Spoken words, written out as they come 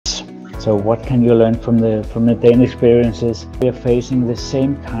So what can you learn from the Danish experiences? We are facing the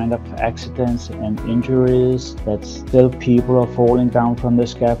same kind of accidents and injuries, that still people are falling down from the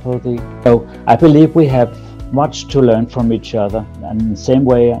scaffolding. So I believe we have much to learn from each other, and in the same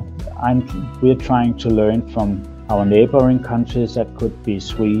way we're trying to learn from our neighboring countries. That could be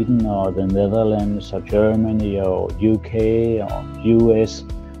Sweden or the Netherlands or Germany or UK or US.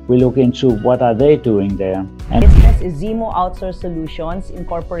 We look into what are they doing there. And business is Zemo Outsource Solutions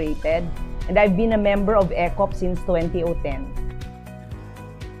Incorporated, and I've been a member of ECOP since 2010.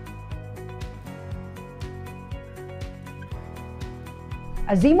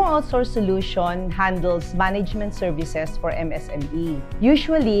 A Zemo Outsource Solution handles management services for MSME.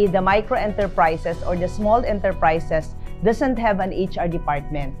 Usually, the micro enterprises or the small enterprises doesn't have an HR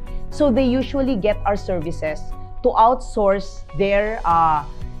department. So they usually get our services to outsource their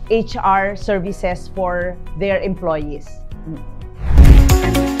HR services for their employees.